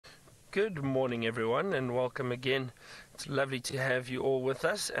Good morning, everyone, and welcome again. It's lovely to have you all with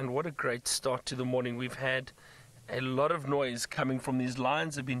us, and what a great start to the morning. We've had a lot of noise coming from these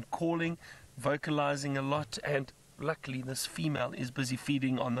lions. They've been calling, vocalizing a lot, and luckily this female is busy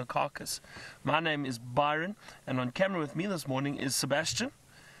feeding on the carcass. My name is Byron, and on camera with me this morning is Sebastian.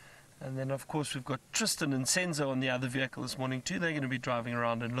 And then, of course, we've got Tristan and Senzo on the other vehicle this morning too. They're going to be driving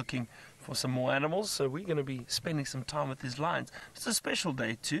around and looking for some more animals. So we're going to be spending some time with these lions. It's a special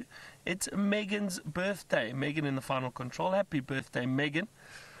day too. It's Megan's birthday. Megan in the final control. Happy birthday, Megan.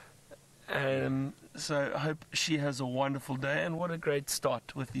 So I hope she has a wonderful day. And what a great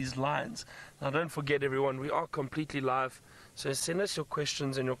start with these lions. Now, don't forget, everyone, we are completely live. So send us your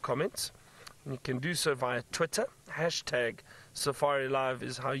questions and your comments. And you can do so via Twitter. Hashtag Safari Live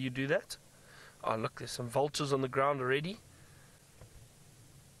is how you do that. Oh, look, there's some vultures on the ground already.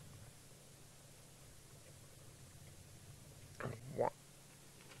 What?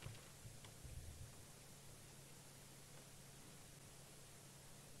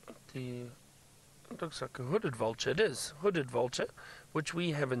 It looks like a hooded vulture. It is hooded vulture, which we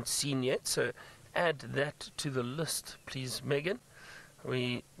haven't seen yet. So add that to the list, please, Megan.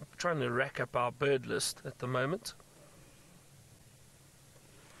 We're trying to rack up our bird list at the moment.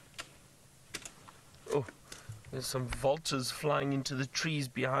 Oh, there's some vultures flying into the trees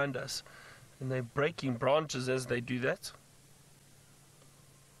behind us, and they're breaking branches as they do that.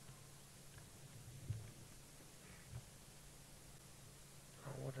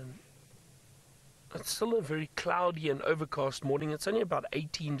 It's still a very cloudy and overcast morning. It's only about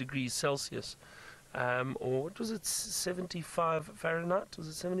 18 degrees Celsius. Or what was it, 75 Fahrenheit? Was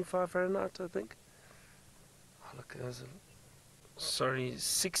it 75 Fahrenheit, I think? Oh, look, there's sorry,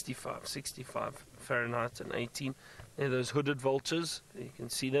 65 Fahrenheit and 18. There are those hooded vultures. You can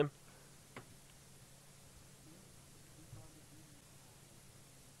see them.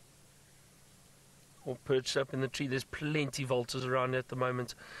 All perched up in the tree. There's plenty of vultures around at the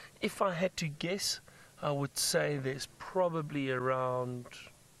moment. If I had to guess, I would say there's probably around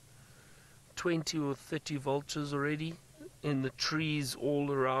 20 or 30 vultures already in the trees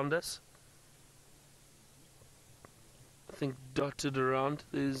all around us. I think dotted around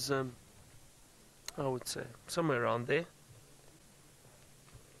there's I would say somewhere around there.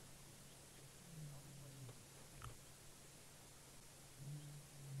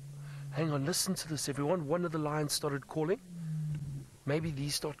 Hang on, listen to this, everyone. One of the lions started calling. Maybe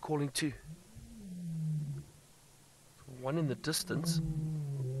these start calling too. One in the distance.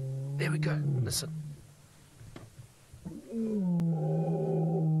 There we go. Listen.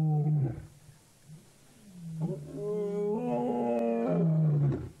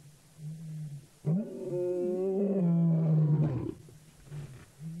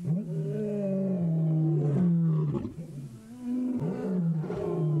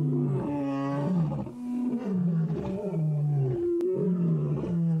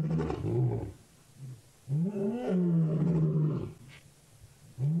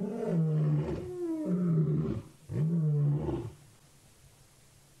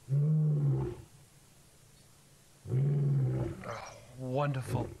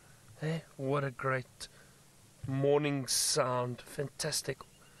 Wonderful. Hey, what a great morning sound. Fantastic.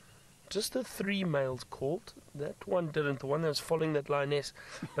 Just the 3 males called. That one didn't. The one that was following that lioness.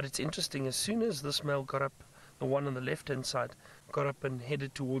 But it's interesting. As soon as this male got up, the one on the left-hand side, got up and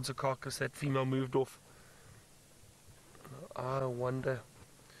headed towards the carcass, that female moved off. I wonder.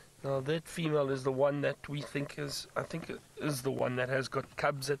 Now, that female is the one that we think is, I think is the one that has got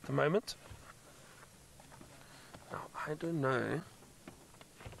cubs at the moment. Now, I don't know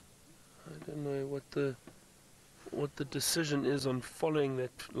what the decision is on following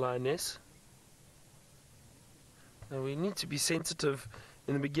that lioness. Now, we need to be sensitive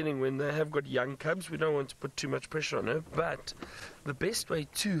in the beginning when they have got young cubs. We don't want to put too much pressure on her, but the best way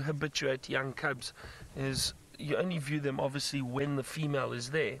to habituate young cubs is you only view them obviously when the female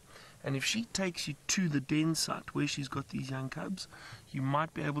is there. And if she takes you to the den site where she's got these young cubs, you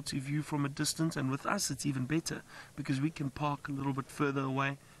might be able to view from a distance. And with us it's even better because we can park a little bit further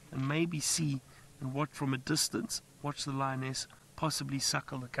away and maybe see and watch from a distance, watch the lioness possibly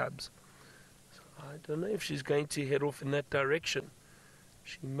suckle the cubs. So I don't know if she's going to head off in that direction.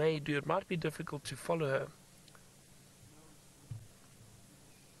 She may do. It might be difficult to follow her.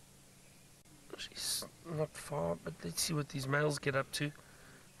 She's not far, but let's see what these males get up to.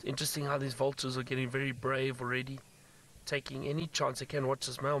 It's interesting how these vultures are getting very brave already, taking any chance they can. Watch,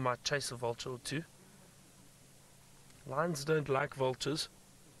 this male might chase a vulture or two. Lions don't like vultures.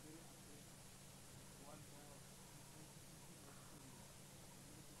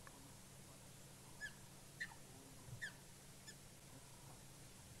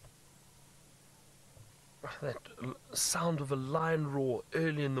 That sound of a lion roar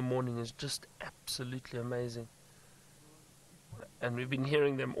early in the morning is just absolutely amazing. And we've been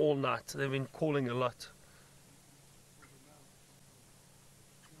hearing them all night. They've been calling a lot.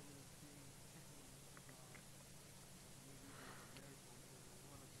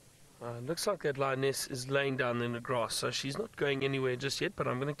 Looks like that lioness is laying down in the grass, so she's not going anywhere just yet, but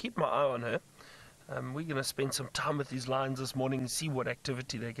I'm going to keep my eye on her. We're going to spend some time with these lions this morning and see what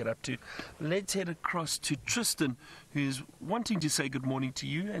activity they get up to. Let's head across to Tristan, who's wanting to say good morning to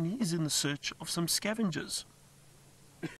you, and he's in the search of some scavengers.